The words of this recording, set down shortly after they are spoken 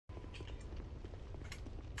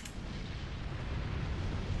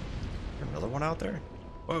another one out there?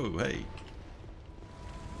 Whoa, hey.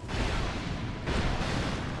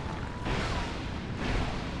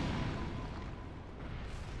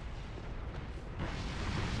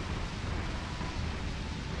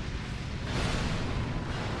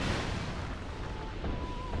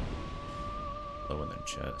 Low in the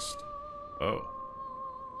chest. Oh.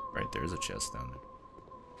 Right, there's a chest down there.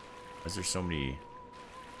 Why is there so many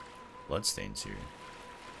bloodstains here?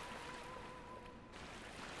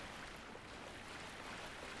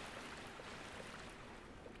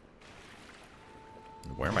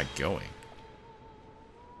 Where am I going?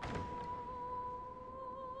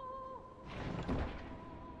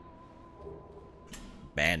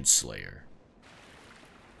 Manslayer.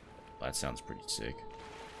 That sounds pretty sick.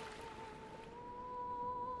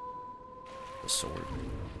 The sword.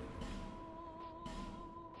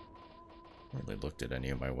 I haven't really looked at any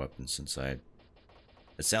of my weapons since I...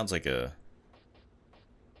 It sounds like a...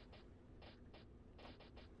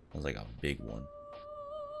 Sounds like a big one.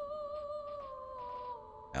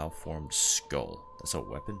 Malformed skull. That's a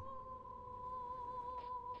weapon?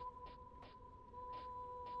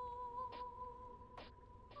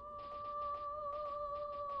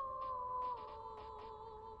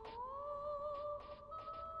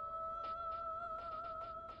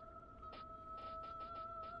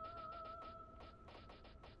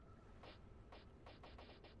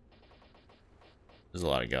 There's a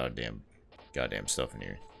lot of goddamn stuff in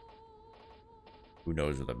here. Who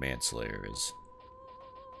knows what the Manslayer is?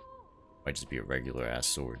 Might just be a regular ass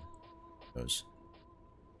sword. Who knows?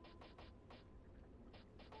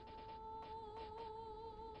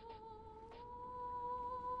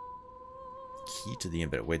 Key to the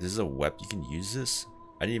embed. Wait, this is a weapon. You can use this?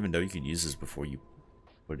 I didn't even know you could use this before you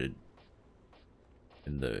put it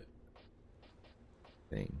in the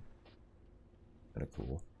thing. Kinda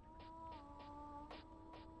cool.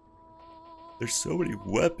 There's so many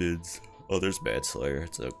weapons. Oh, there's Manslayer.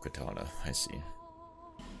 It's a katana. I see.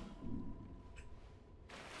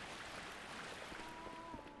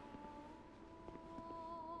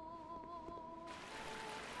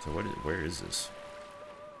 So where is this?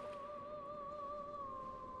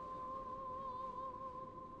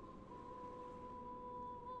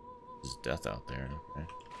 There's death out there. Okay.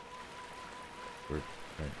 Right.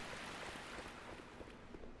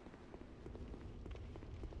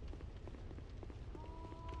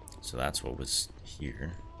 So that's what was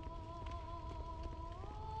here.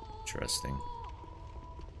 Interesting.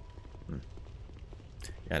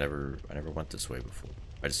 Yeah, I never went this way before.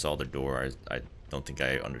 I just saw the door. I don't think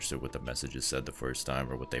I understood what the messages said the first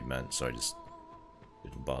time or what they meant, so I just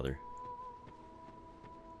didn't bother.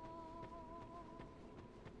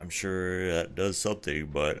 I'm sure that does something,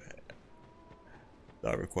 but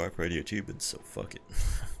not required for any achievements, so fuck it.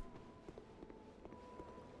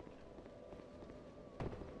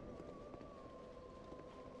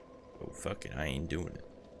 Oh fuck it, I ain't doing it.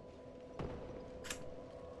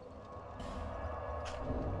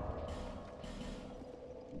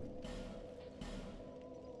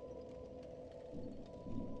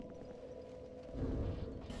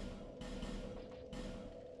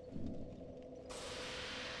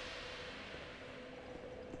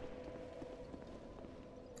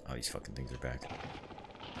 Oh, these fucking things are back.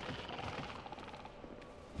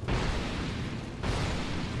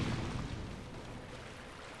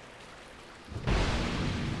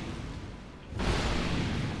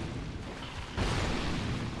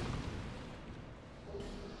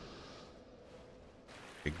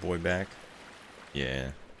 Big boy back?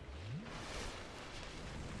 Yeah.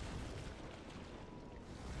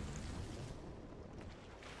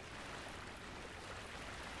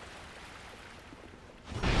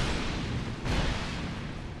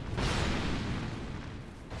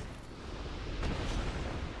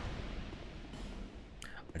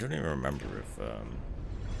 I don't even remember if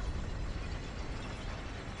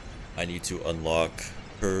I need to unlock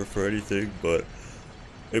her for anything, but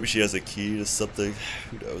maybe she has a key to something.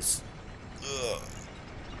 Who knows? Ugh.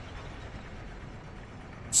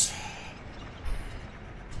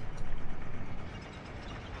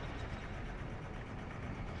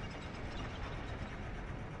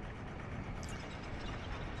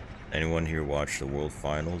 Anyone here watch the World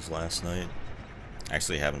Finals last night?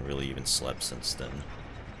 Actually, haven't really even slept since then.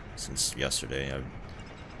 Since yesterday.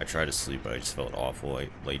 I tried to sleep, but I just felt awful. I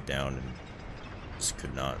laid down and just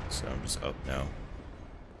could not, so I'm just up now.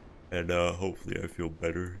 And hopefully I feel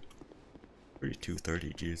better.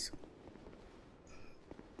 32:30, jeez.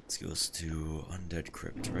 Let's go to Undead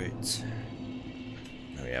Crypt, right?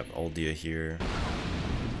 Now we have Uldia here.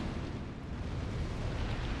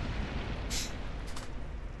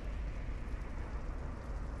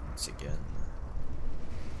 Thanks again.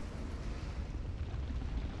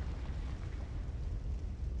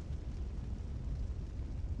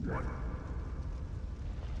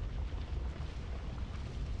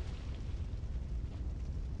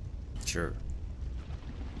 Sure.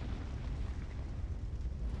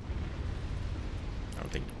 I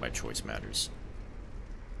don't think my choice matters.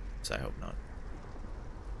 So I hope not.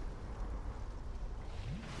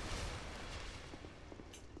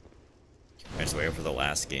 I just waiting for the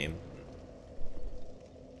last game.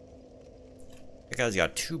 That guy's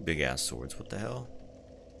got two big ass swords. What the hell?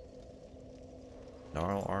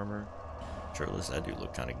 Gnarl armor. Shirtless. That dude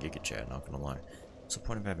look kind of Giga Chad, not gonna lie. What's the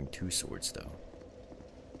point of having two swords though?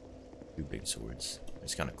 Two big swords.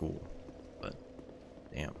 It's kind of cool, but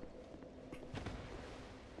damn.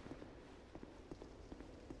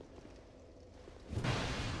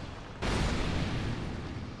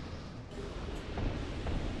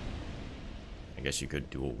 I guess you could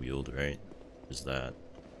dual wield, right? Is that?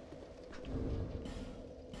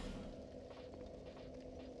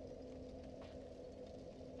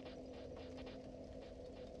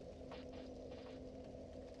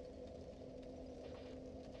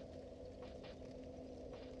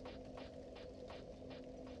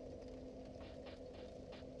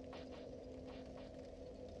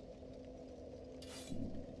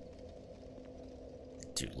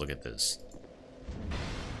 Dude, look at this.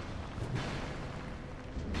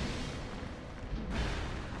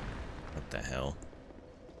 What the hell?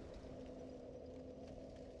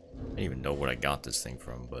 I don't even know what I got this thing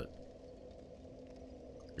from, but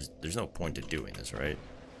there's no point to doing this, right?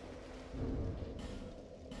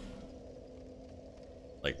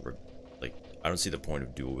 Like I don't see the point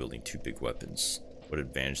of dual wielding two big weapons. What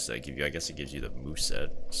advantage does that give you? I guess it gives you the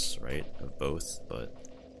movesets, right, of both, but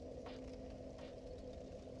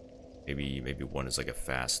maybe one is like a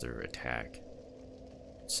faster attack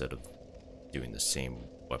instead of doing the same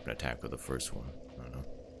weapon attack with the first one. I don't know.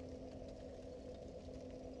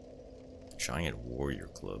 Giant warrior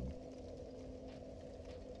club.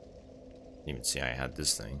 Didn't even see I had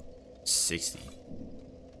this thing. 60.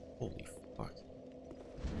 Holy fuck.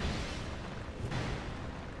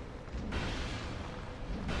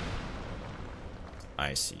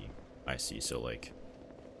 I see. I see. So like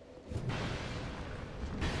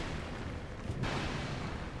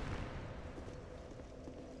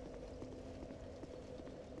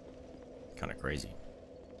kind of crazy.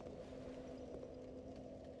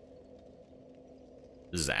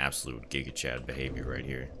 This is absolute Giga Chad behavior right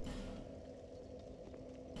here.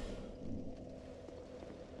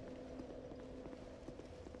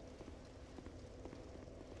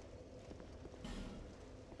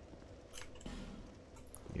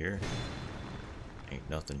 Here ain't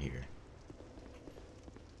nothing here.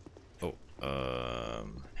 Oh,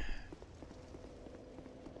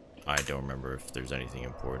 I don't remember if there's anything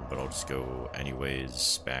important, but I'll just go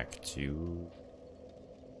anyways back to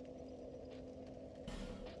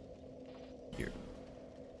here.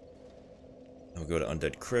 I'll go to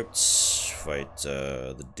Undead Crypts, fight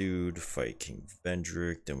the dude, fight King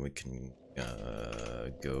Vendrick, then we can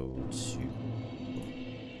go to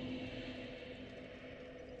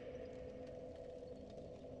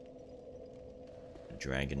the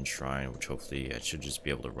Dragon Shrine, which hopefully I should just be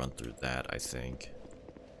able to run through that, I think.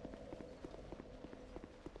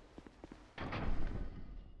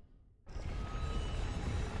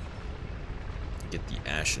 Get the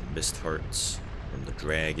Ashen Mist Hearts from the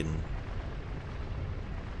dragon.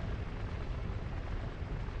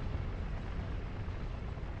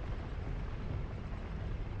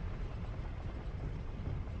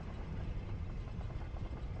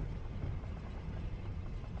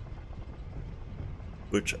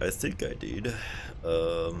 Which I think I did.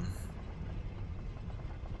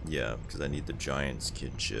 Yeah, because I need the Giant's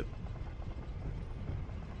Kinship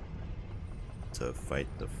to fight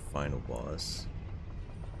the final boss.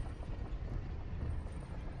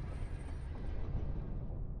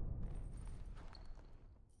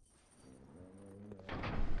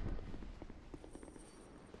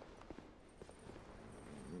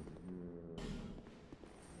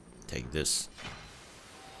 Take this.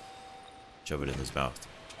 Shove it in his mouth.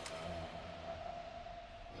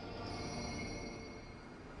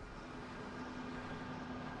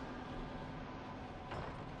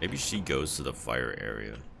 Maybe she goes to the fire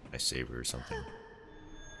area. I save her or something.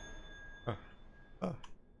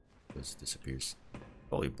 This disappears.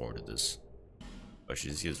 Probably bored of this. Oh, she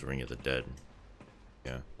just gives Ring of the Dead.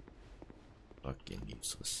 Yeah. Fucking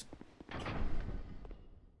useless.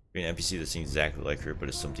 You're an NPC that seems exactly like her, but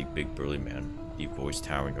is something big burly man. Deep voice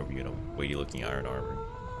towering over you in a weighty looking iron armor.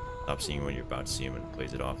 Stop seeing when you're about to see him and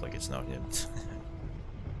plays it off like it's not him.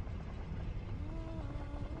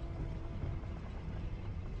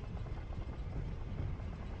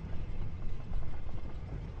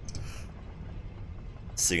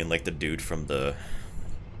 singing like the dude from the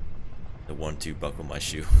 1-2 buckle my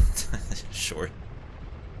shoe short.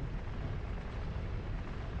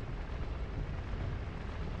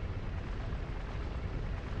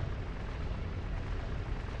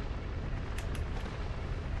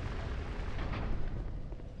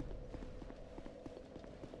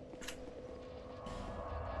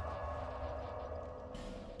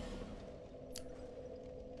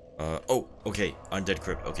 Oh, okay, Undead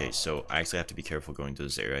Crypt. Okay, so I actually have to be careful going to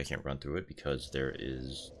this area. I can't run through it because there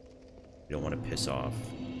is... You don't want to piss off,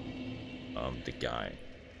 the guy.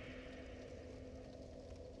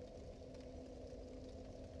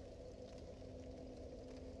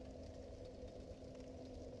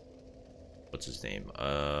 What's his name?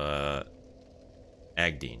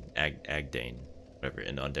 Agdane. Whatever,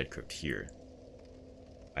 in the Undead Crypt here.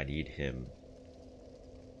 I need him.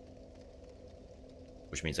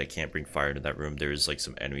 Which means I can't bring fire to that room. There's like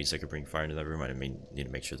some enemies that could bring fire into that room. I need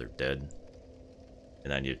to make sure they're dead.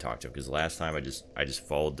 And I need to talk to him because last time I just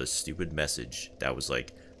followed the stupid message that was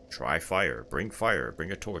like, try fire, bring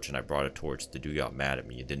a torch, and I brought a torch. The dude got mad at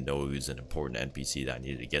me and didn't know he was an important NPC that I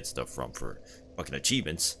needed to get stuff from for fucking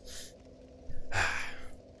achievements.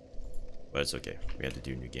 But it's okay. We have to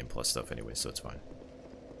do New Game Plus stuff anyway, so it's fine.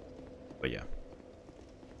 But yeah.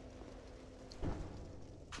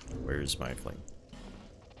 Where's my flame?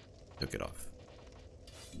 Took it off.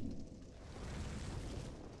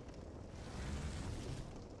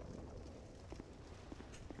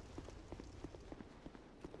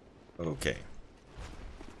 Okay.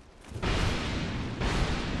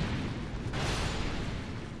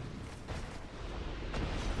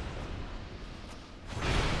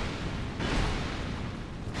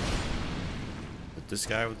 This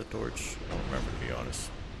guy with the torch? I don't remember, to be honest.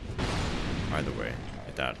 Either way,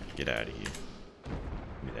 get out of here.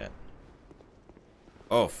 Give me that.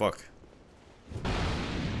 Oh, fuck.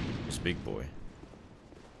 This big boy.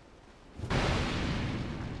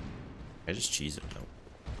 I just cheese it? No.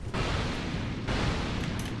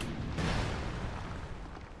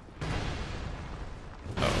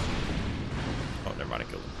 Oh, never mind, I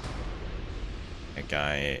killed him. That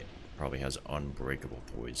guy probably has unbreakable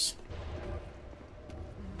poise.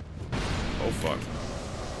 Oh, fuck.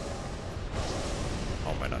 Oh,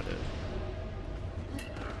 am I not dead?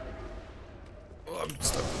 Oh, I'm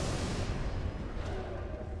stuck.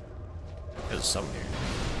 There's some here.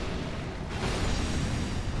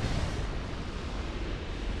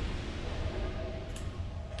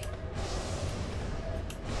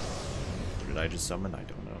 What did I just summon? I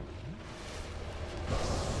don't know.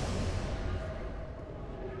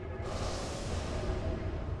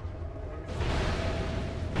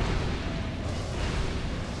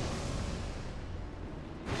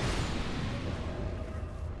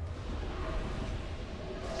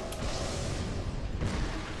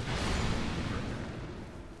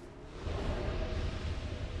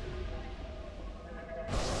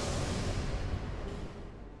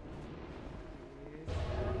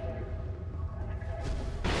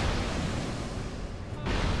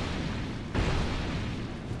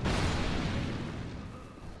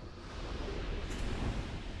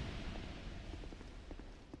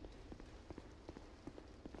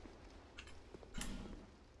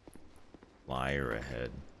 Liar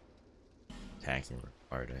ahead. Attacking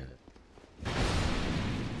required ahead.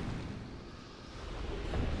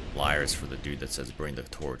 Liars for the dude that says bring the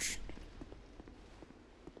torch.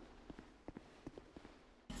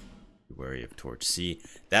 Be wary of torch. See,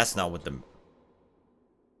 that's not what the...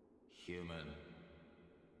 Human,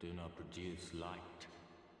 do not produce light.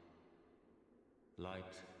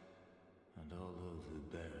 Light, and all those who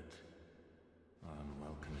bear it, are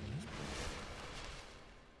unwelcome in this place.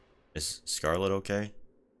 Is Scarlet okay?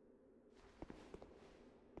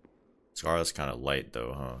 Scarlet's kind of light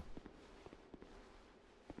though, huh?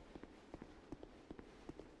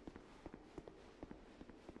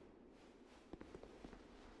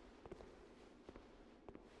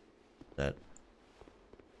 That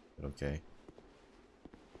okay?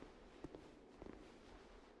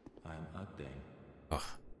 I am Agdane, Ugh.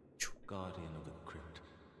 guardian of the crypt.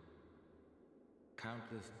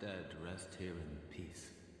 Countless dead rest here in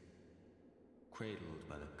peace, cradled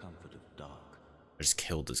by the comfort of dark. I just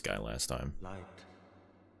killed this guy last time. Light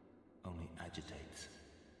only agitates.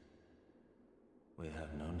 We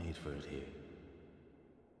have no need for it here.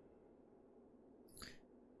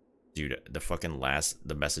 Dude,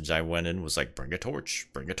 the message I went in was like, bring a torch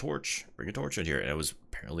in here, and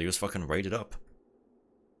apparently it was fucking rated up.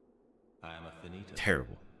 I am a finito.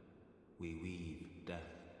 Terrible. We weave death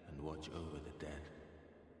and watch over the dead.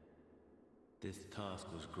 This task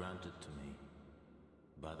was granted to me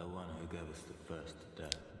by the one who gave us the first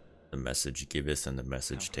death. The message giveth and the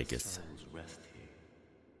message Countless taketh. souls rest here.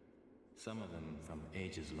 Some of them from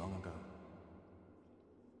ages long ago.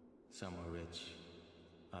 Some were rich,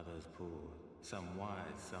 others poor, some wise,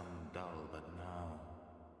 some dull, but now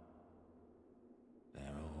they're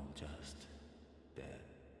all just dead.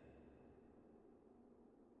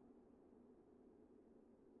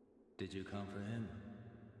 Did you come for him?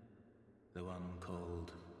 The one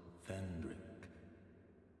called Vendrick.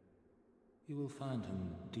 You will find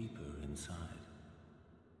him deeper inside.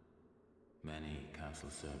 Many castle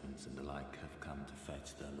servants and the like have come to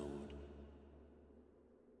fetch their lord.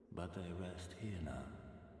 But they rest here now,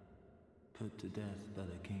 put to death by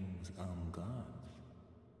the king's own guards.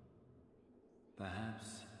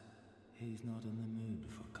 Perhaps he's not in the mood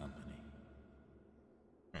for company.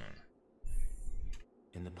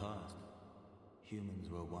 In the past, humans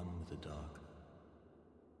were one with the dark.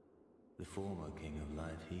 The former King of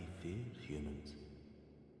Light, he feared humans.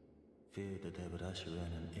 Feared that they would usher in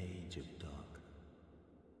an age of dark.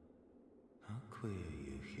 How queer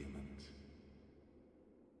you humans.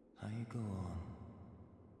 How you go on,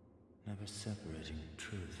 never separating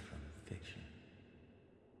truth from fiction.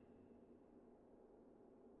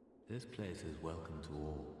 This place is welcome to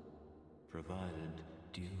all, provided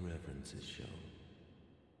due reverence is shown.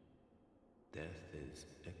 Death is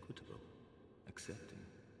equitable, accepting.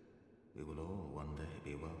 We will all one day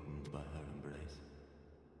be welcomed by her embrace.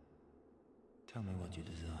 Tell me what you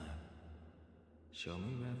desire. Show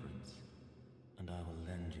me reverence, and I will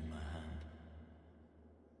lend you my hand.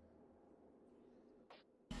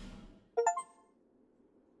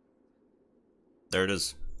 There it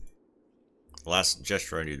is. Last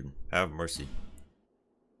gesture I needed. Have mercy.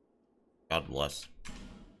 God bless.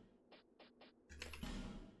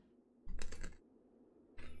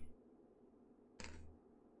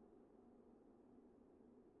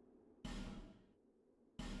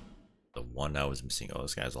 The one I was missing. Oh,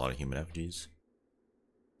 this guy has a lot of human effigies.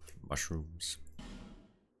 Mushrooms.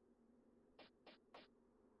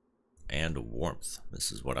 And warmth.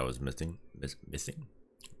 This is what I was missing. Missing.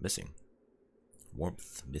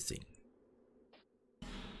 Warmth missing.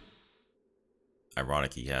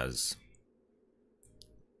 Ironic, he has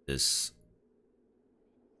this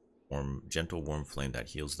gentle warm flame that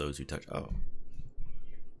heals those who touch. Oh.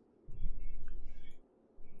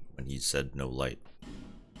 When he said no light.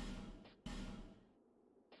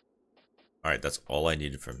 Alright, that's all I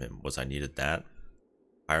needed from him. I needed that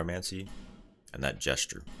pyromancy and that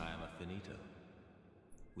gesture. I am a finito.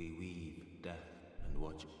 We weave death and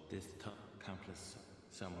watch this countless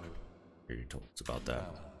somewhere. Here you told us about that.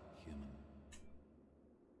 Farewell, human.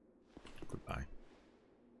 Goodbye.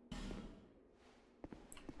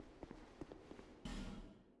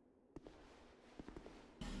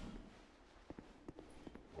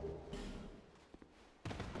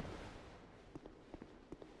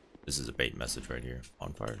 This is a bait message right here.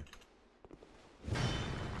 On fire.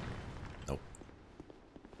 Nope.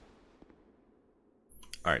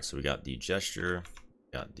 Alright, so we got the gesture,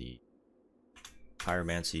 got the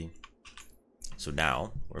pyromancy. So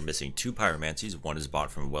now we're missing 2 pyromancies. One is bought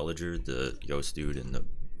from Welliger, the ghost dude in the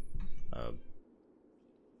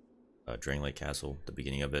Drain Lake Castle, the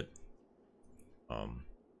beginning of it,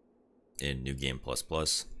 in New Game Plus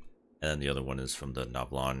Plus, and then the other one is from the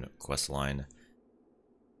Navlan quest line.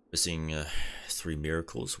 Missing 3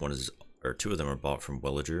 miracles. One is, or 2 of them are bought from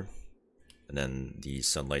Welliger, and then the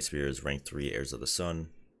Sunlight Spear is rank 3, Heirs of the Sun,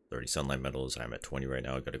 30 Sunlight Medals. I'm at 20 right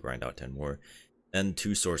now. I got to grind out 10 more, and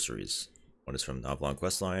 2 sorceries. One is from Navlan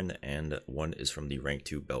questline, and one is from the rank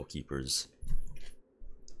 2 Bellkeepers,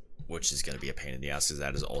 which is going to be a pain in the ass because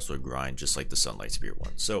that is also a grind, just like the Sunlight Spear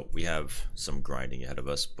one. So we have some grinding ahead of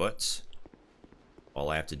us, but all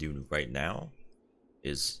I have to do right now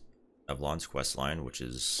is Navlan's questline, which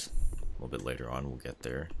is a little bit later on. We'll get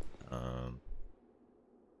there.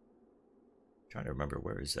 Trying to remember,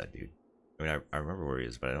 where is that dude? I mean, I remember where he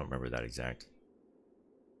is, but I don't remember that exact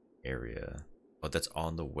area. But that's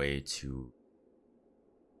on the way to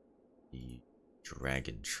the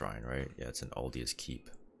Dragon Shrine, right? Yeah, it's in Aldia's Keep.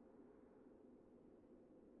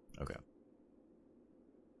 Okay.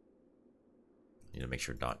 Need to make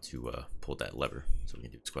sure not to pull that lever so we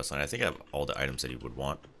can do this quest line. I think I have all the items that he would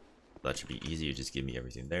want. That should be easy. You just give me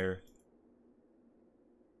everything there.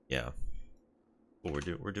 Yeah. Well,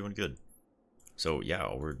 we're doing good. So yeah,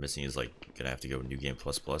 all we're missing is like gonna have to go New Game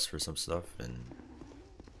Plus Plus for some stuff, and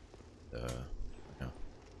yeah.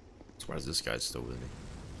 Why is this guy still with me?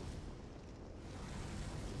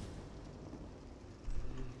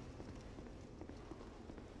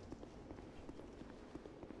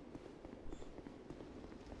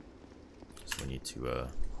 So we need need to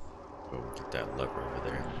go get that lever over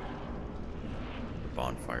there. The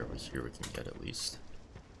bonfire was here, we can get at least.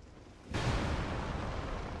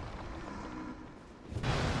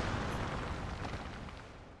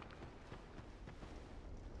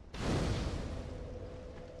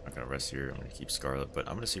 Not gonna rest here, I'm gonna keep Scarlet, but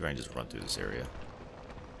I'm gonna see if I can just run through this area.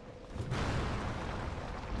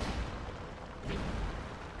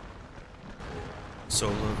 Soul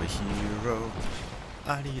of a hero,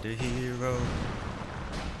 I need a hero.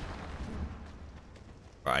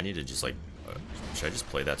 Or I need to just like, should I just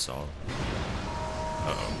play that song?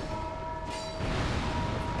 Uh-oh.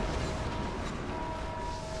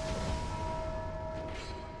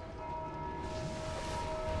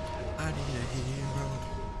 I need a hero.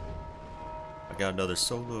 I got another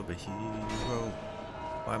soul of a hero.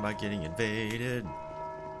 Why am I getting invaded?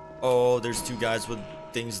 Oh, there's two guys with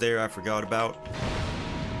things there I forgot about.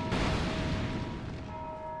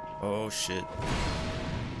 Oh shit.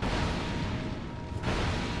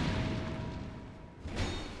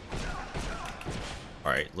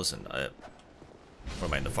 Alright, listen, what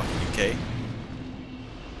am I, in the fucking UK?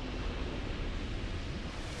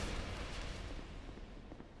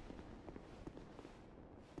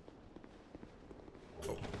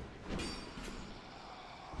 Oh.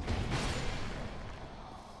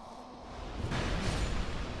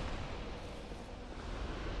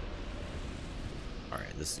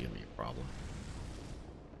 Alright, this is gonna be a problem.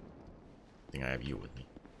 I think I have you with me.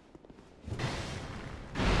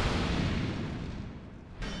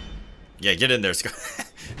 Yeah, get in there, Scott.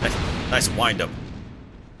 nice wind up.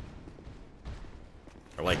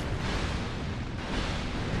 I like it.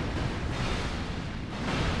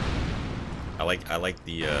 I like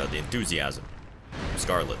the enthusiasm.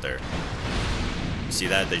 Scarlet there. You see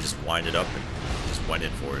that? They just wind it up and just went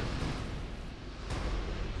in for it.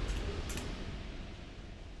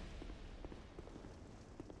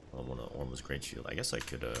 I want to almost great shield. I guess I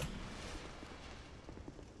could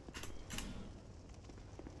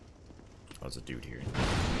Oh, there's a dude here.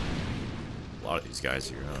 A lot of these guys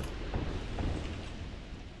here, huh?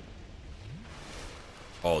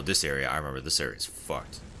 Oh, this area. I remember this area is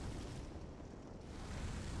fucked.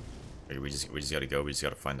 Okay, we just gotta go. We just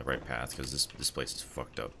gotta find the right path because this place is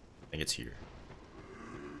fucked up. I think it's here.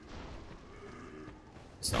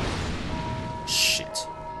 It's not. Shit.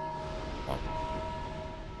 Oh.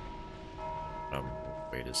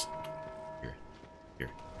 Wait, is here. Here.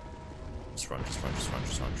 Just run. Just run. Just run.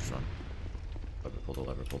 Just run. Just run. Lever, pull the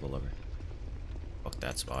lever, pull the lever. Fuck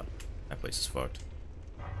that spot. That place is fucked.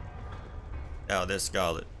 Out there,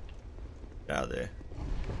 Scarlet. Out there.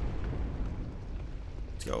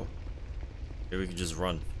 Let's go. Maybe we can just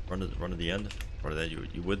run. Run to the end. Or that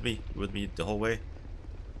you with me? You with me the whole way?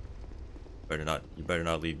 You better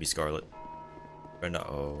not leave me, Scarlet. Better not.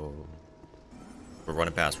 Oh. We're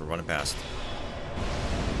running past, we're running past.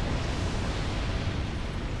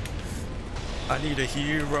 I need a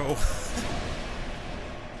hero.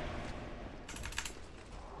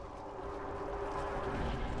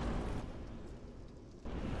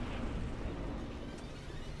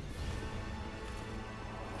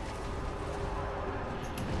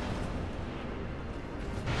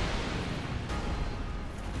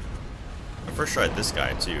 I first tried this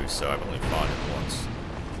guy too, so I've only fought him once.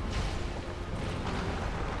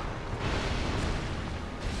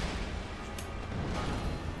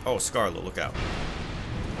 Oh, Scarlet, look out.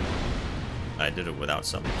 I did it without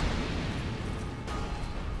something.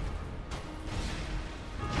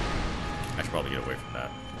 I should probably get away from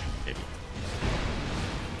that. Maybe.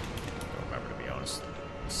 I don't remember, to be honest.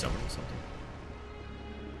 He's summoning something.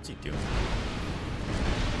 What's he doing?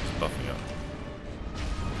 He's buffing up.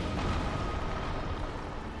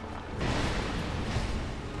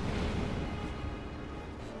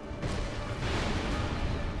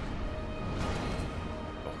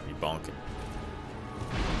 Bonking.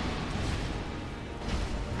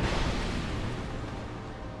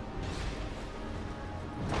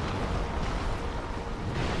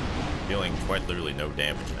 Dealing quite literally no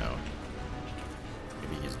damage now.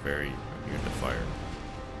 Maybe he's very immune to fire.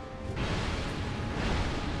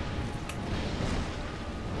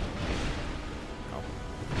 Ow.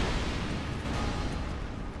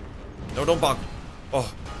 No, don't bonk.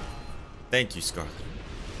 Oh, thank you, Scarlet.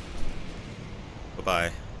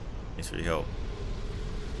 Bye-bye. Thanks for your help.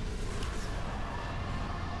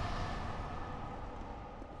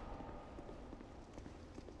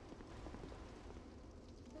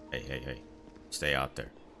 Hey, hey, hey. Stay out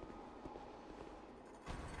there.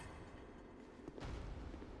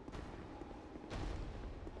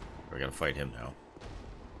 We gotta fight him now.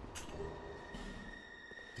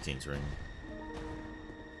 The King's Ring.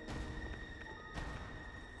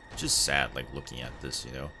 just sad, like, looking at this,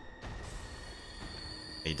 you know?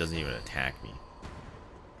 He doesn't even attack me.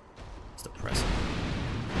 It's depressing.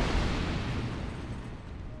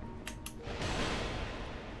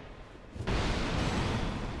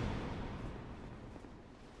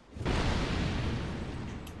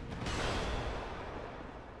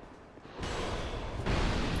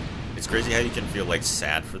 It's crazy how you can feel, like,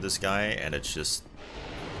 sad for this guy, and it's just,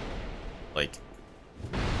 like,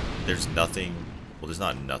 there's nothing, well, there's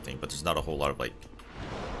not nothing, but there's not a whole lot of, like,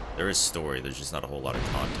 there is story, there's just not a whole lot of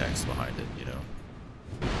context behind it, you know?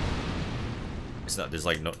 It's not, there's,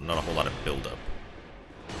 like, not a whole lot of build-up.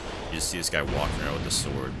 You just see this guy walking around with a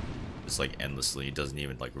sword, just, like, endlessly. He doesn't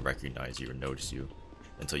even, like, recognize you or notice you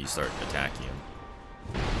until you start attacking him.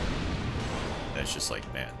 And it's just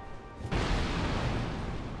like, man.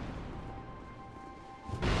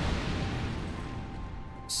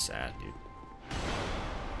 Sad, dude.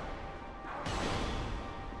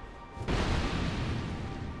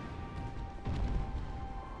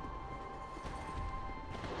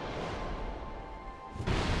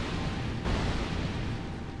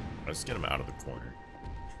 Let's get him out of the corner.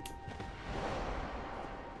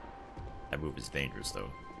 That move is dangerous, though.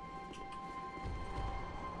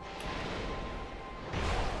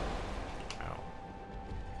 Ow.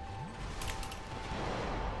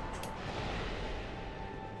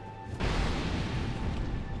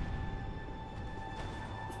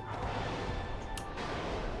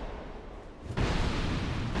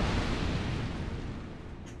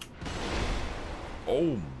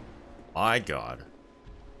 Oh my god.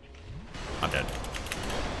 I'm dead.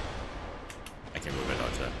 I can't move it,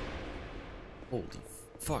 dodge that. Holy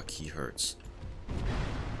fuck, he hurts.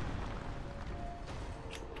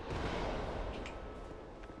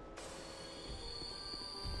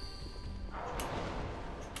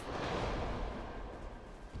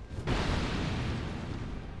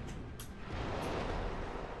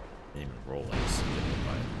 Didn't even roll like this.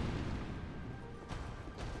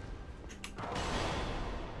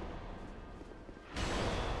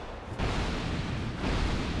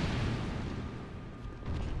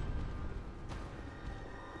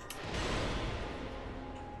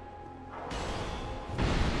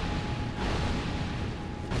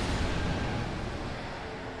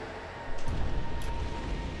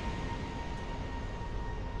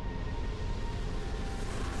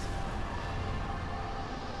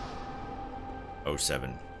 Oh,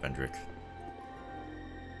 07, Vendrick.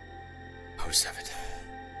 07.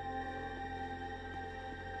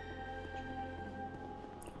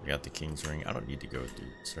 We got the King's Ring. I don't need to go through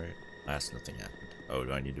this, right? Last, nothing happened. Oh,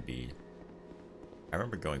 do I need to be... I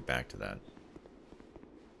remember going back to that.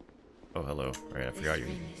 Oh, hello. Right, I forgot you.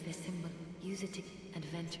 This ring is the symbol. Use it to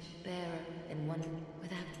adventure, bearer, and one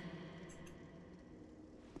without.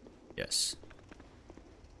 Yes.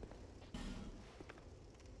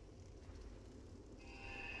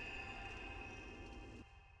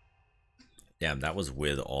 Damn, that was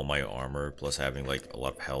with all my armor, plus having, like, a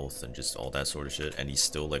lot of health and just all that sort of shit, and he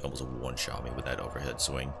still, like, almost one-shot me with that overhead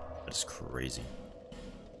swing. That is crazy.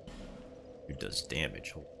 Dude does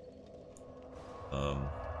damage.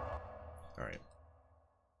 Alright.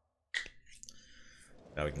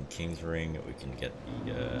 Now we can King's Ring, we can get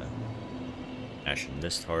the, Ashen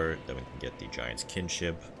Mist Heart, then we can get the Giant's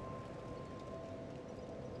Kinship.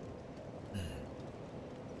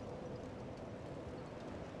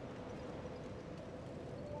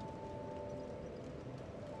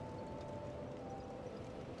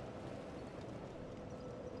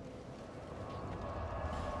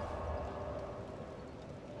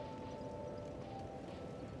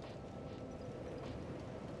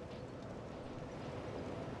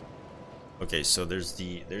 Okay, so there's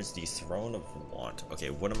the Throne of Want. Okay,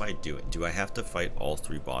 what am I doing? Do I have to fight all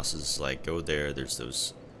 3 bosses? Like, go there, there's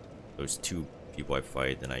those 2 people I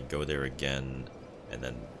fight, then I go there again, and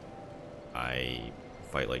then I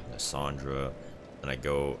fight, like, Nasandra, then I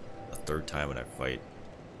go a 3rd time and I fight...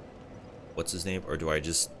 What's his name? Or do I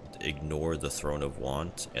just ignore the Throne of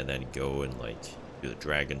Want, and then go and, like, do the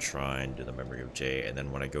Dragon Shrine, do the Memory of Jay, and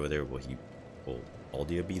then when I go there, will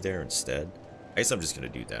Aldia be there instead? I guess I'm just gonna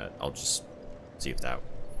do that. I'll just see if that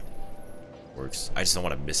works. I just don't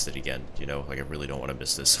want to miss it again, you know? Like, I really don't want to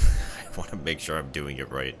miss this. I want to make sure I'm doing it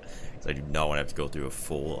right. Because I do not want to have to go through a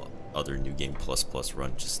full other New Game Plus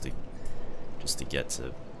run just to get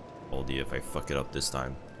to Aldia if I fuck it up this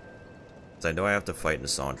time. Because I know I have to fight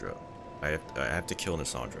Nasandra. I have to kill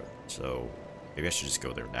Nasandra. So maybe I should just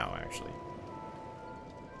go there now, actually.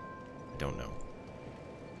 I don't know.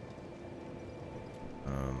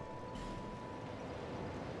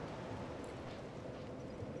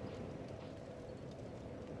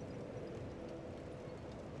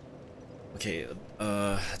 Okay,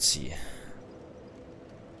 let's see.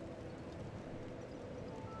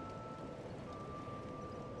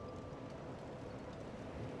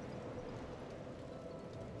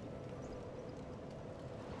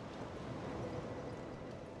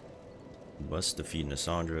 You must defeat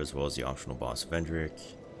Nassandra as well as the optional boss Vendrick.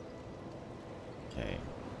 Okay.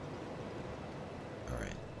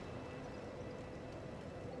 Alright.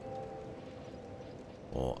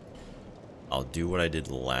 Well, I'll do what I did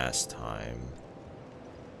last time.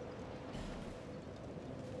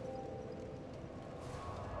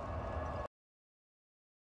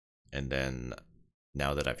 And then,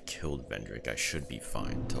 now that I've killed Vendrick, I should be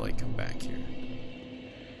fine till I come back here.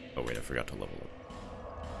 Oh wait, I forgot to level up.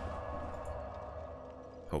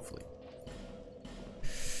 Hopefully.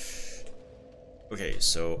 Okay,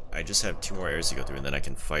 so I just have 2 more areas to go through, and then I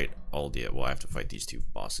can fight all the... Well, I have to fight these 2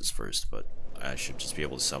 bosses first, but I should just be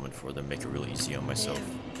able to summon for them, make it really easy on myself.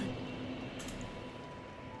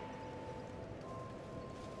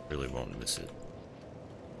 Really won't miss it.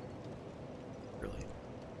 Really.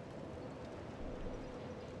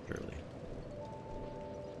 Surely.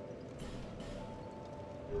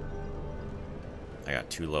 I got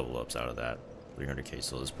 2 level ups out of that. 300k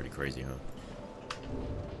still is pretty crazy, huh?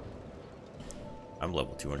 I'm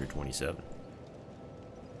level 227.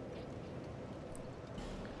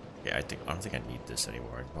 Yeah, I don't think I need this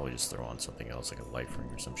anymore. I can probably just throw on something else like a life ring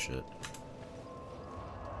or some shit.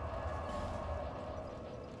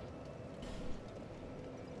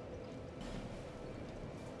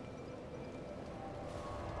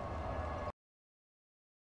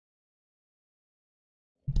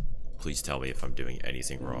 Please tell me if I'm doing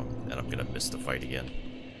anything wrong and I'm gonna miss the fight again.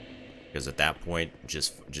 Because at that point,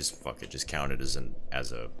 just fuck it, just count it as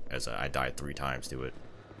I died 3 times to it.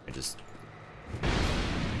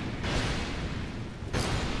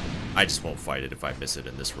 I just won't fight it if I miss it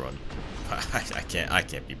in this run. I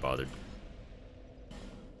can't be bothered.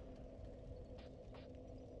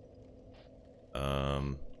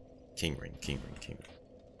 King ring.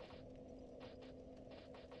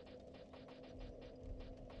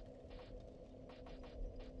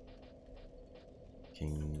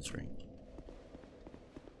 King's ring.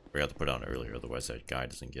 Forgot to put it on earlier, otherwise that guy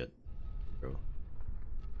doesn't get through.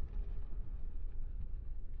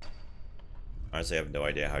 Honestly, I have no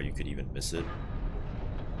idea how you could even miss it.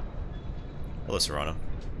 Hello, Serrano.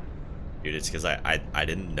 Dude, it's because I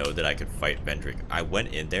didn't know that I could fight Vendrick. I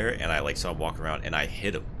went in there and I like saw him walk around and I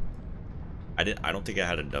hit him. I don't think I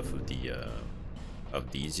had enough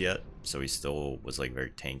of these yet, so he still was like very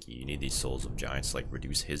tanky. You need these Souls of Giants to like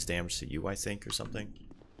reduce his damage to you, I think, or something.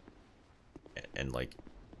 And like,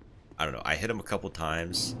 I don't know, I hit him a couple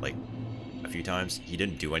times, like a few times. He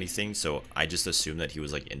didn't do anything, so I just assumed that he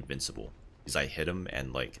was like invincible. Because I hit him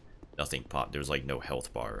and like nothing popped. There was like no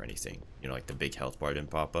health bar or anything. You know, like the big health bar didn't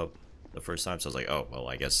pop up the first time. So I was like, oh, well,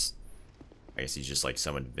 I guess he's just like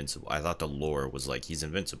some invincible. I thought the lore was like he's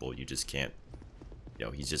invincible. You just can't, you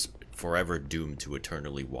know, he's just forever doomed to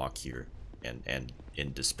eternally walk here and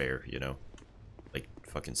in despair, you know? Like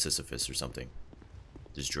fucking Sisyphus or something.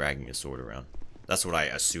 Just dragging a sword around. That's what I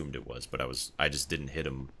assumed it was, but I just didn't hit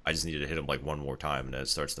him. I just needed to hit him like 1 more time and then it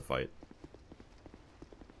starts the fight.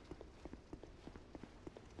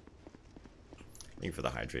 Thank you for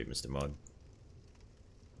the hydrate, Mr. Mug.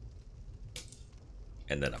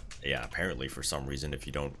 And then, yeah, apparently for some reason, if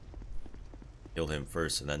you don't kill him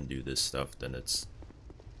first and then do this stuff, then it's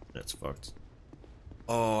fucked.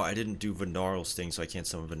 Oh, I didn't do Venarl's thing, so I can't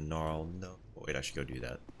summon Venarl. No. Wait, I should go do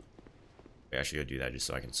that. Wait, I should go do that just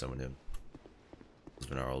so I can summon him.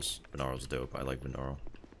 Venarl's dope. I like Venarl.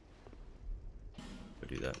 Go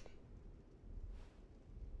do that.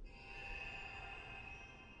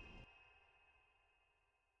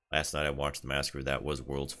 Last night I watched the Massacre. That was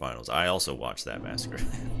World's Finals. I also watched that Massacre.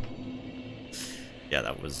 Yeah,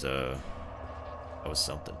 that was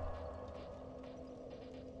something.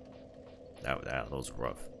 That was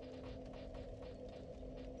rough.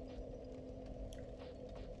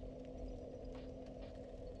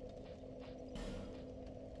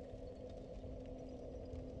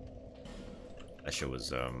 That shit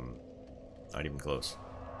was not even close.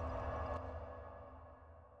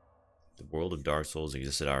 The world of Dark Souls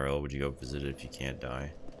existed IRL. Would you go visit it if you can't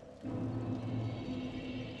die?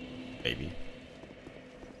 Maybe.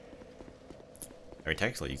 I mean,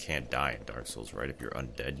 technically you can't die in Dark Souls, right? If you're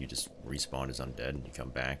undead, you just respawn as undead and you come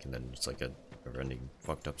back, and then it's like a never-ending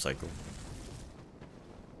fucked up cycle.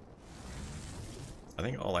 I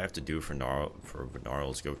think all I have to do for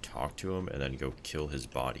Venarl is go talk to him and then go kill his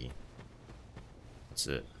body. That's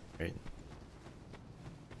it, right?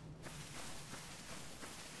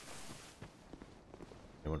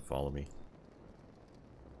 Anyone follow me?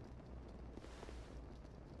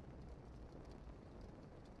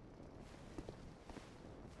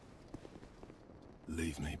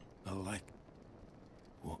 Leave me. I like...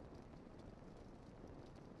 What?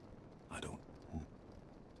 I don't...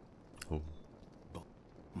 Oh. But...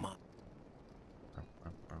 My...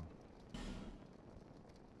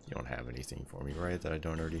 You don't have anything for me, right? That I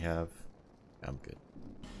don't already have? I'm good.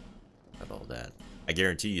 Got all that. I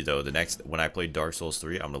guarantee you, though, when I play Dark Souls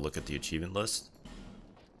 3, I'm gonna look at the achievement list.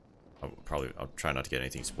 I'll try not to get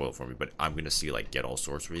anything spoiled for me, but I'm gonna see, like, get all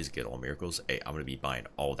sorceries, get all miracles. Hey, I'm gonna be buying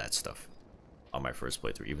all that stuff on my first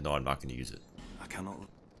playthrough, even though I'm not gonna use it. I cannot...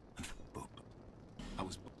 But... I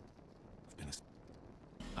was... I've been a...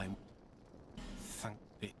 I'm... Thank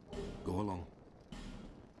it. Go along.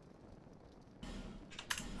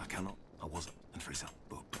 I cannot... I wasn't... And for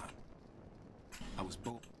example, but... I was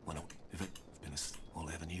bored when I... If it... I've been a... All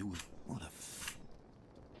I ever knew was... What a...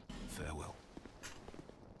 Farewell.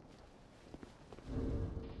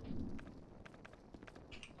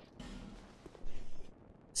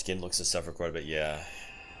 Skin looks to suffer quite a bit, yeah.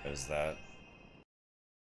 There's that.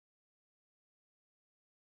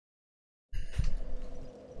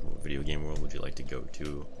 What video game world would you like to go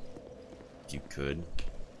to if you could?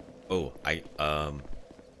 Oh,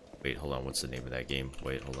 wait, hold on, what's the name of that game?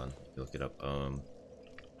 Wait, hold on, look it up.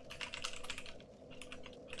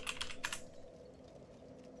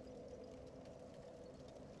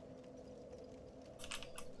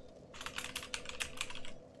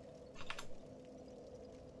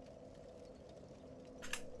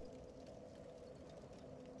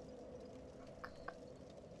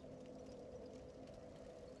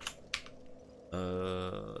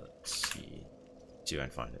 Let's see. See if I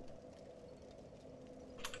can find it.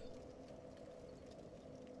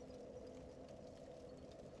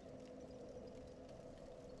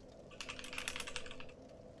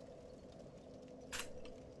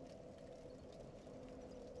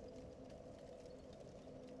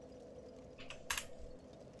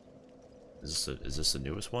 Is this the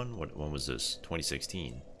newest one? What one was this?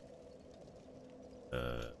 2016.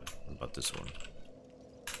 What about this one?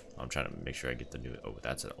 I'm trying to make sure I get the new. Oh,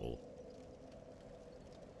 that's an old.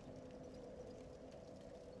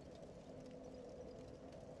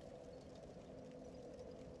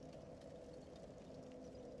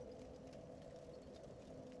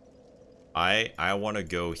 I want to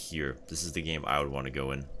go here. This is the game I would want to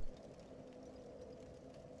go in.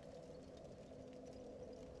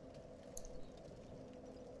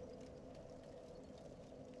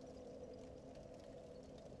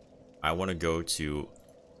 I want to go to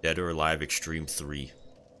Dead or Alive Extreme 3.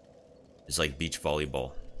 It's like beach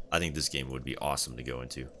volleyball. I think this game would be awesome to go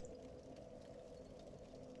into.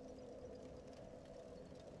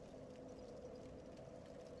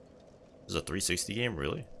 This is a 360 game,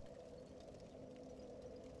 really?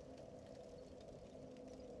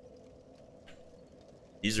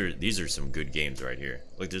 These are some good games right here.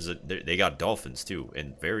 Look, they got dolphins too,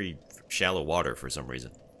 in very shallow water for some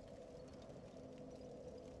reason.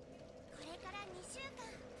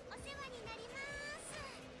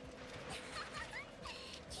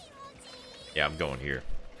 Yeah, I'm going here.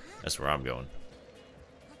 That's where I'm going.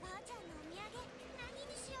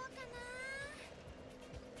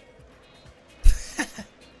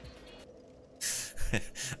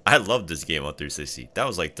 I love this game on 360. That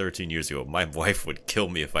was like 13 years ago. My wife would kill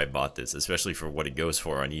me if I bought this, especially for what it goes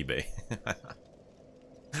for on eBay.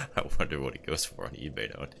 I wonder what it goes for on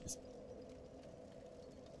eBay nowadays.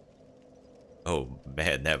 Oh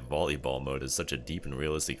man, that volleyball mode is such a deep and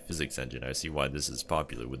realistic physics engine. I see why this is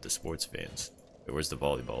popular with the sports fans. Wait, where's the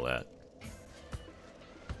volleyball at?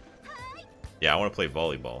 Yeah, I want to play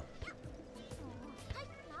volleyball.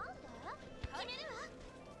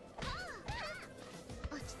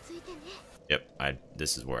 Yep,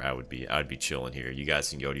 this is where I would be. I'd be chilling here. You guys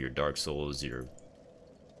can go to your Dark Souls, your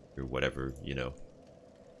whatever, you know.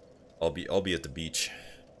 I'll be at the beach.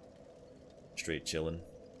 Straight chilling.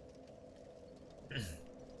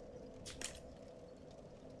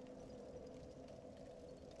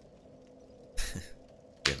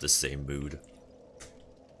 We have the same mood.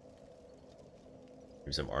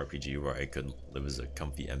 Here's some RPG where I could live as a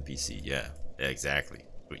comfy NPC. Yeah, exactly.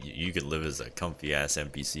 You could live as a comfy ass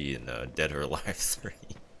NPC in Dead or Alive 3.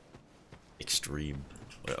 Extreme.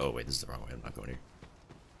 Oh wait, this is the wrong way. I'm not going here.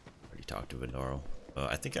 Already talked to Venaro.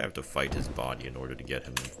 I think I have to fight his body in order to get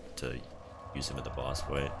him to use him in the boss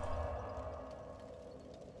fight.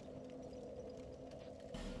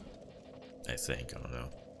 I think, I don't know.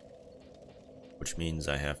 Which means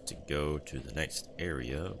I have to go to the next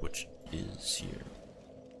area, which is here.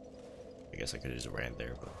 I guess I could have just ran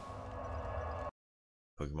there, but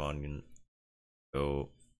Pokemon can go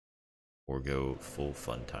or go full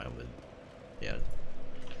fun time with, yeah,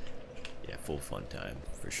 full fun time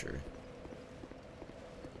for sure.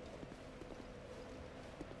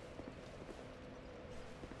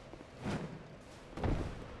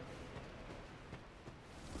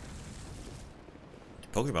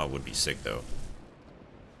 Pokemon would be sick though.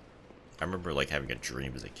 I remember like having a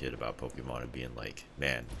dream as a kid about Pokemon and being like,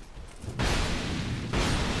 man,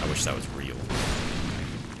 I wish that was real.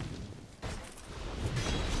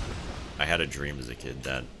 I had a dream as a kid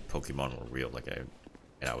that Pokemon were real,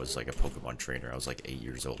 and I was like a Pokemon trainer. I was like 8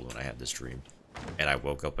 years old when I had this dream. And I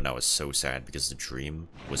woke up and I was so sad because the dream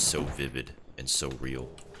was so vivid and so real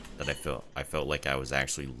that I felt like I was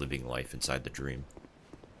actually living life inside the dream.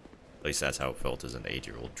 At least that's how it felt as an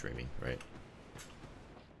 8-year-old dreaming, right?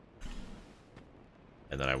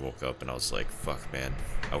 And then I woke up and I was like, fuck man,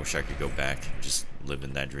 I wish I could go back and just live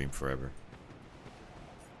in that dream forever.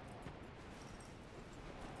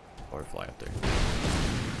 Butterfly up there.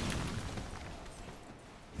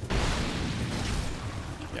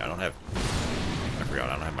 Yeah, I forgot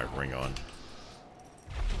I don't have my ring on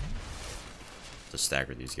to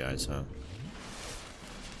stagger these guys, huh?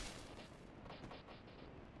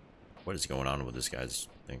 What is going on with this guy's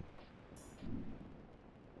thing?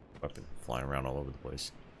 Weapon flying around all over the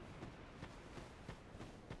place.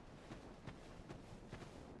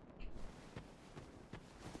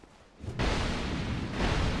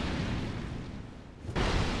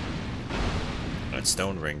 That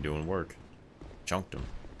stone ring doing work. Chunked him.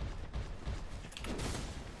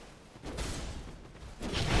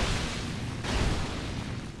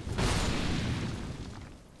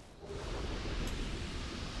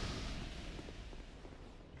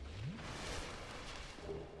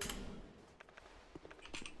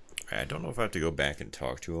 I don't know if I have to go back and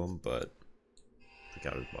talk to him, but I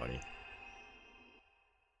got his body.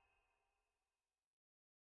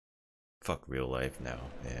 Fuck real life now,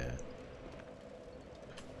 yeah.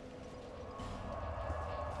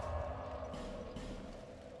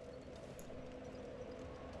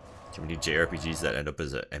 Too many JRPGs that end up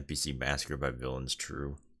as an NPC massacred by villains,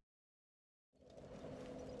 true.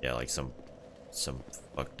 Yeah, like some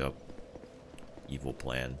fucked up evil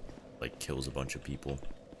plan, like kills a bunch of people.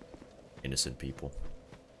 Innocent people.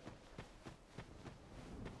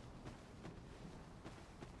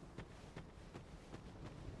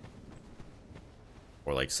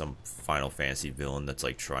 Or like some Final Fantasy villain that's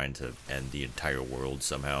like trying to end the entire world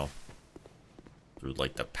somehow. Through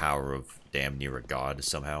like the power of damn near a god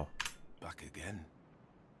somehow. Back again.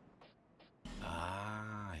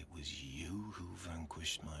 Ah, it was you who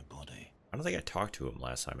vanquished my body. I don't think I talked to him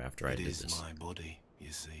last time after I did this. It is my body,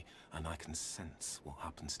 you see, and I can sense what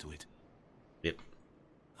happens to it. Yep.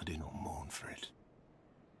 I do not mourn for it.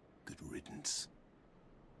 Good riddance.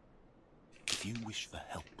 If you wish for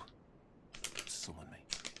help, summon me.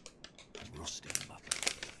 I'm rusty and badly,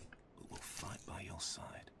 but will fight by your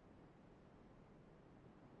side.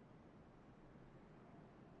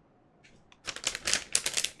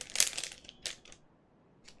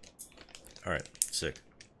 Alright, sick.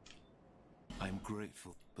 I am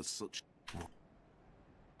grateful for such...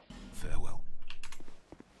 Farewell.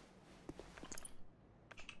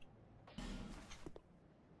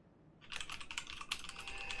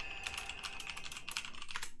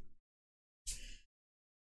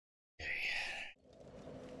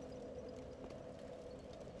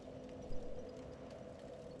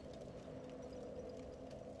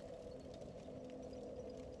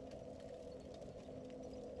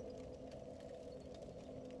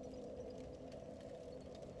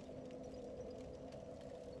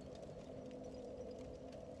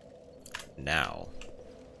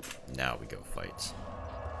 Now we go fights.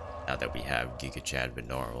 Now that we have Giga Chad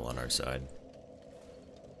Binaural on our side.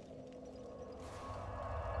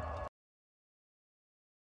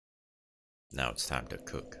 Now it's time to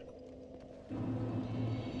cook.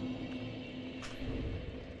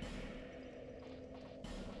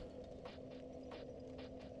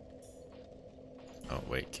 Oh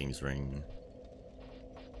wait, King's Ring.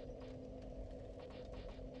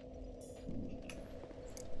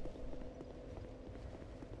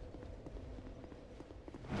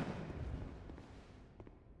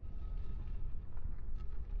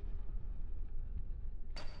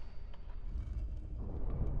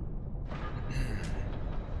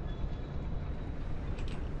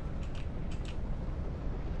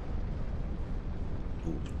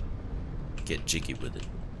 Get jiggy with it.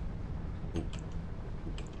 Ooh.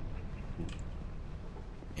 Ooh.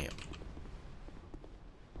 Damn.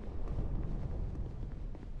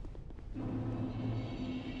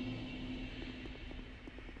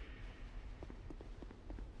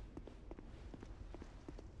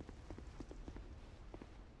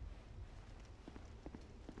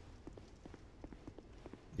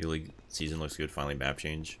 Your league season looks good. Finally, map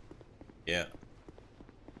change. Yeah.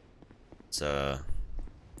 It's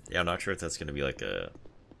yeah, I'm not sure if that's gonna be like a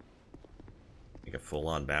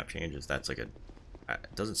full-on map change. If that's like a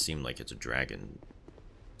it doesn't seem like it's a dragon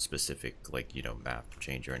specific, like, you know, map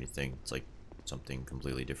change or anything. It's like something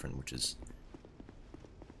completely different, which is,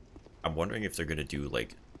 I'm wondering if they're gonna do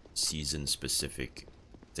like season specific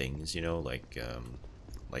things, you know, like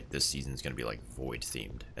this season's gonna be like void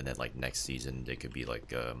themed, and then like next season they could be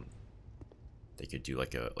like they could do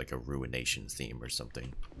like a ruination theme or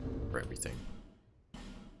something for everything.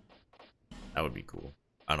 That would be cool.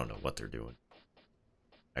 I don't know what they're doing.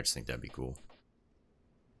 I just think that'd be cool.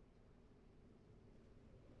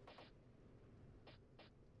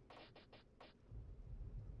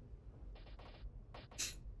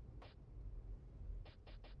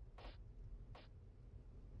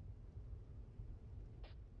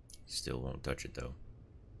 Still won't touch it though.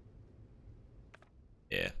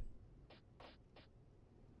 Yeah.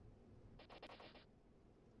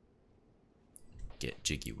 Get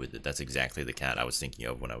jiggy with it. That's exactly the cat I was thinking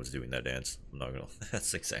of when I was doing that dance. I'm not gonna.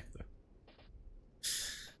 That's exactly.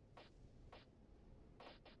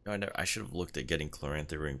 No, I should have looked at getting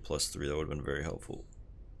Chlorantha Ring +3. That would have been very helpful.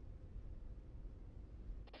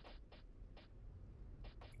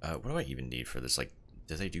 What do I even need for this? Like,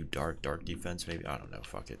 do they do dark defense? Maybe, I don't know.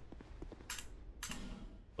 Fuck it.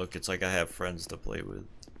 Look, it's like I have friends to play with.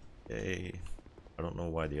 Yay. I don't know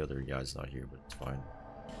why the other guy's not here, but it's fine.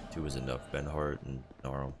 2 is enough. Benhart and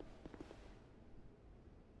Gnarl.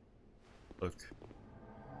 Look.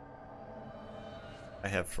 I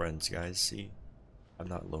have friends, guys. See? I'm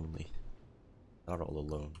not lonely. Not all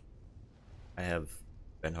alone. I have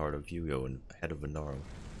Benhart of Hugo and head of a Gnarl.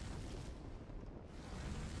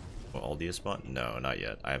 Well, Aldia spawn? No, not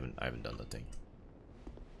yet. I haven't done the thing.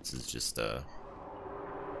 This is just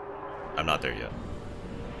I'm not there yet.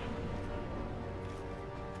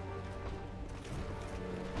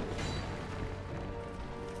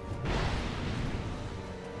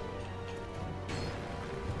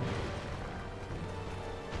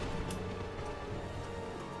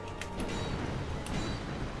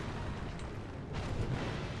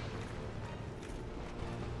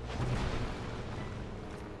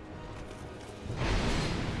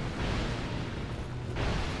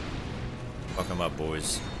 Fuck 'em up,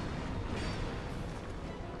 boys.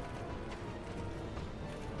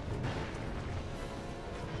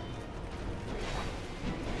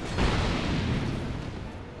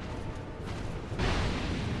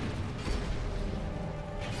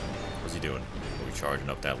 What's he doing? Are we charging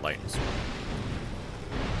up that lightning sword?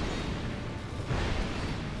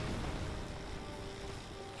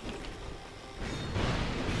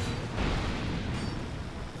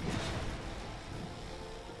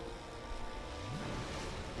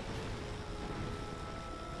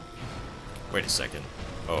 Wait a second.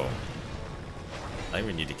 Oh. I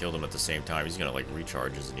even need to kill them at the same time. He's gonna like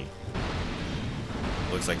recharge, isn't he?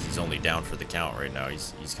 Looks like he's only down for the count right now.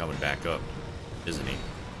 He's coming back up, isn't he?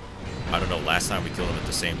 I don't know, last time we killed him at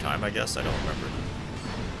the same time, I guess? I don't remember.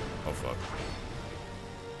 Oh fuck.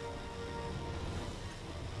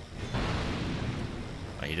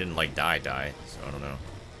 He didn't like die, so I don't know.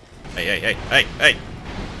 Hey!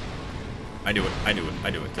 I knew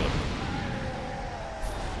it, kill him.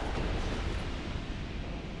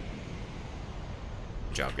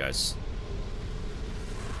 Good job, guys.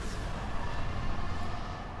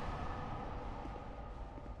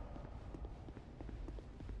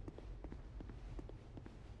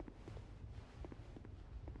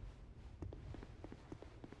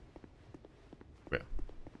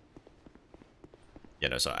 Yeah,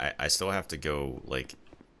 no, so I still have to go, like,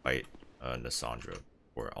 fight Nasandra,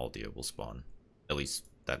 or Aldia will spawn. At least,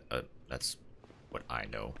 that's what I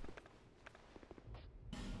know.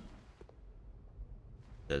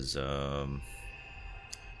 There's, you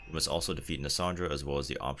must also defeat Nasandra as well as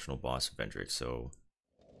the optional boss Vendrick, so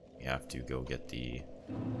we have to go get the,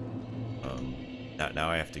 now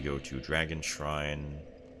I have to go to Dragon Shrine,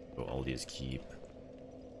 go Aldia's Keep,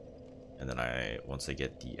 and then once I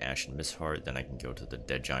get the Ashen Mistheart, then I can go to the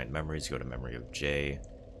Dead Giant Memories, go to Memory of Jay,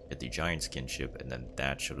 get the Giant Skinship, and then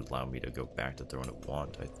that should allow me to go back to Throne of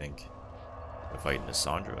Want, I think. To fight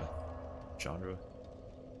Nasandra. Chandra.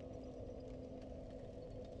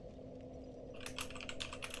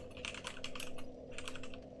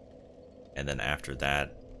 And then after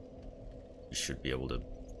that, you should be able to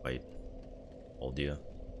fight Aldia.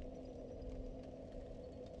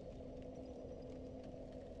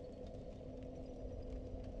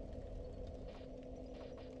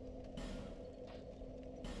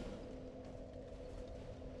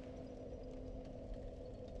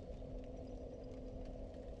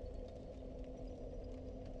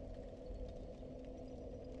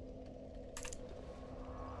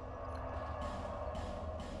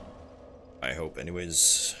 I hope,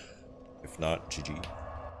 anyways. If not, GG.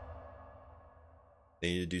 They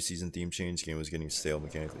need to do season theme change. Game was getting stale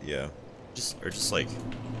mechanically. Yeah, just like,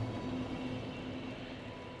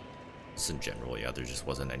 just in general. Yeah, there just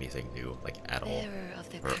wasn't anything new like at all Bearer of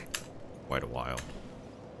the for quite a while.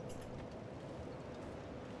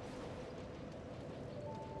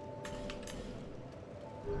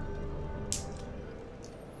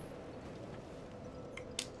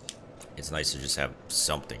 It's nice to just have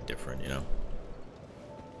something different, you know?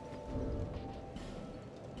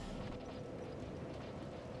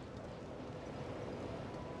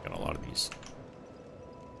 Got a lot of these.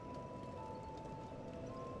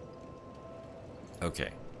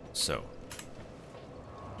 Okay, so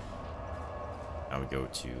now we go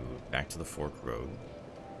to back to the Fork Road,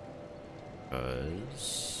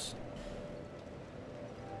 because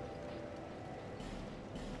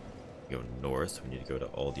go north. We need to go to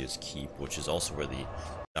Aldia's Keep, which is also where the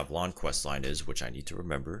Navlon quest line is, which I need to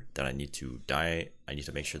remember. That I need to die. I need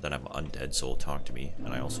to make sure that I'm undead, so he'll talk to me, and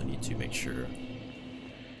I also need to make sure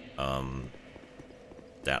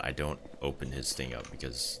that I don't open his thing up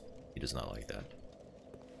because he does not like that.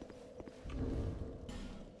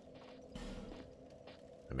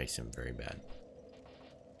 It makes him very bad.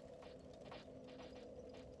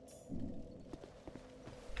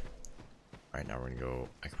 Alright, now we're gonna go.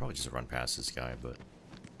 I could probably just run past this guy, but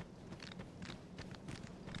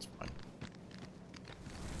it's fine.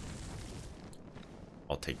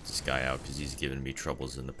 I'll take this guy out because he's given me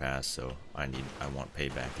troubles in the past, so I want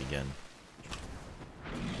payback again.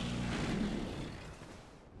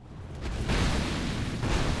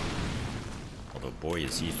 Although boy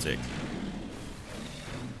is he thick.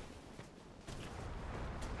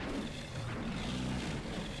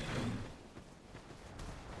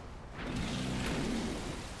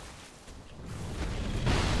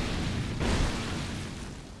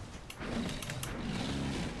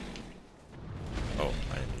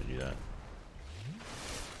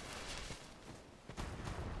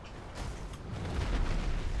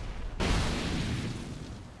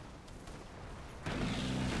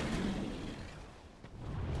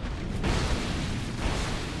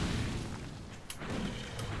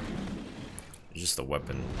 Just the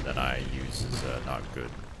weapon that I use is not good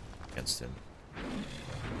against him,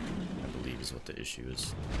 I believe is what the issue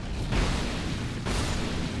is.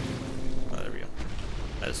 Oh, there we go.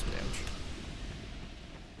 That is some damage.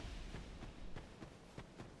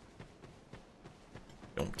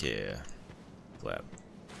 Don't care. Glad.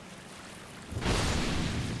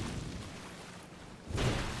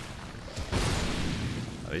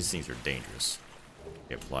 Oh, these things are dangerous.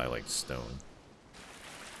 They fly like stone.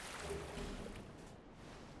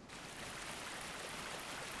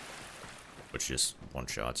 Which just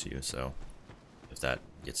one-shots you, so if that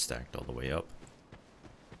gets stacked all the way up.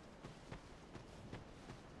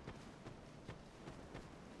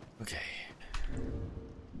 Okay.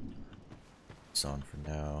 It's on for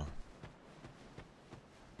now.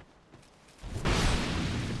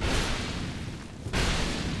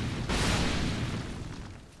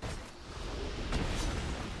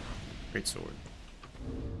 Great sword.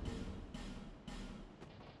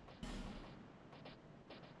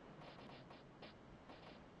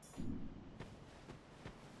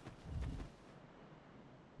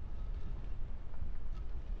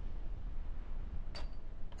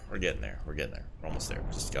 We're getting there. We're getting there. We're almost there.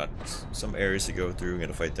 Just got some areas to go through.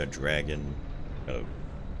 Gonna fight that dragon. Gotta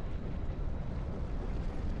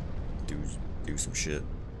do some shit.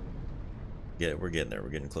 Yeah, we're getting there. We're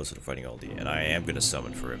getting closer to fighting Aldi, and I am gonna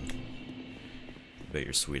summon for him. Bet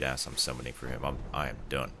your sweet ass I'm summoning for him. I am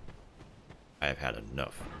done. I have had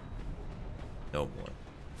enough. No more.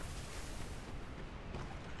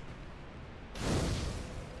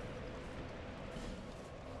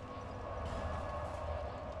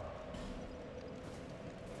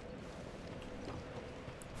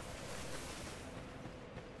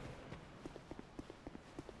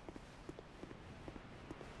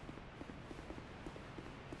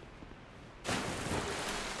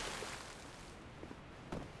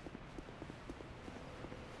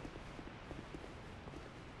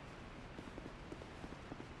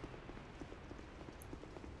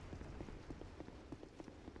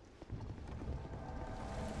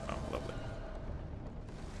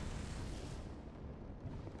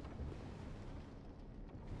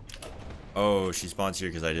 Oh, she spawns here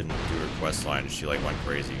because I didn't do her quest line and she like went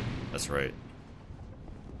crazy. That's right.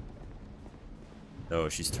 No,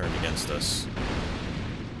 she's turned against us.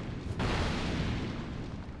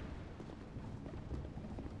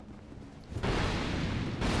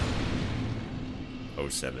 Oh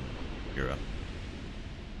 07. You're up.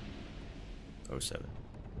 07.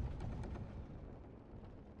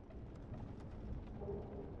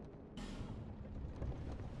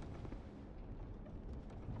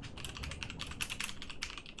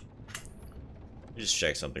 Just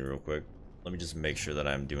check something real quick. Let me just make sure that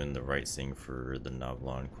I'm doing the right thing for the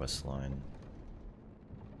Navlan questline.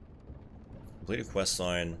 Complete a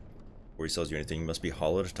questline where he tells you anything. You must be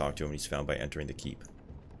hollow to talk to him. He's found by entering the keep.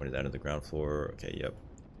 When at the end of the ground floor. Okay, yep.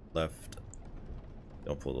 Left.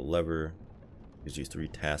 Don't pull the lever. Gives you 3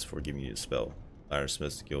 tasks for giving you a spell. Ladder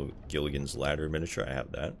Smith's Gilligan's Ladder miniature. I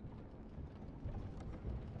have that.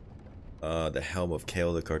 The Helm of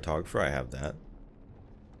Kale the Cartographer. I have that.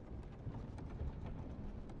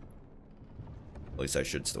 At least I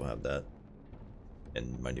should still have that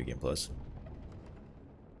in my New Game Plus.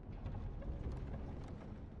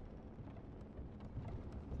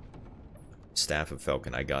 Staff of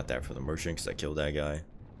Falcon. I got that for the merchant because I killed that guy.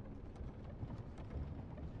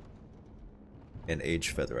 And Age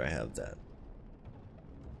Feather. I have that.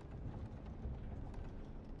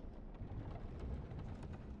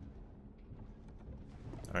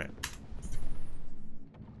 Alright.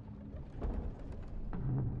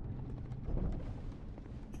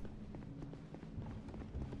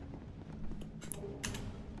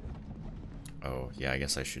 Oh, yeah, I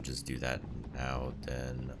guess I should just do that now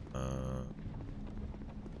then.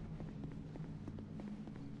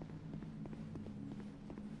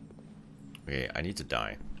 Okay, I need to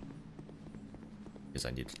die. Because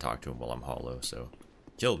I need to talk to him while I'm hollow, so...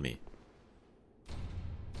 Killed me.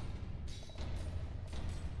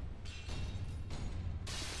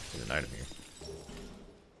 There's an item here.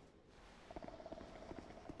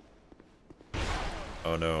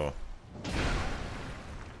 Oh no.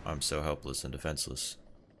 I'm so helpless and defenseless.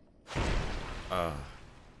 Oh.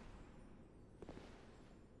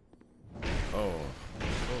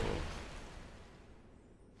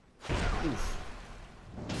 Oof.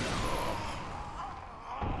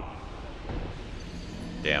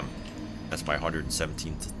 Damn. That's my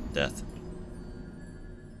 117th death.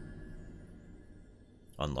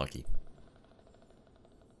 Unlucky.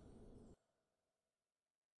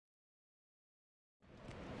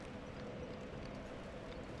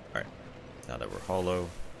 Alright. Now that we're hollow.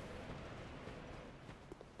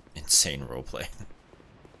 Insane roleplay.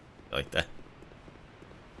 I like that.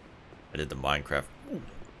 I did the Minecraft. Ooh.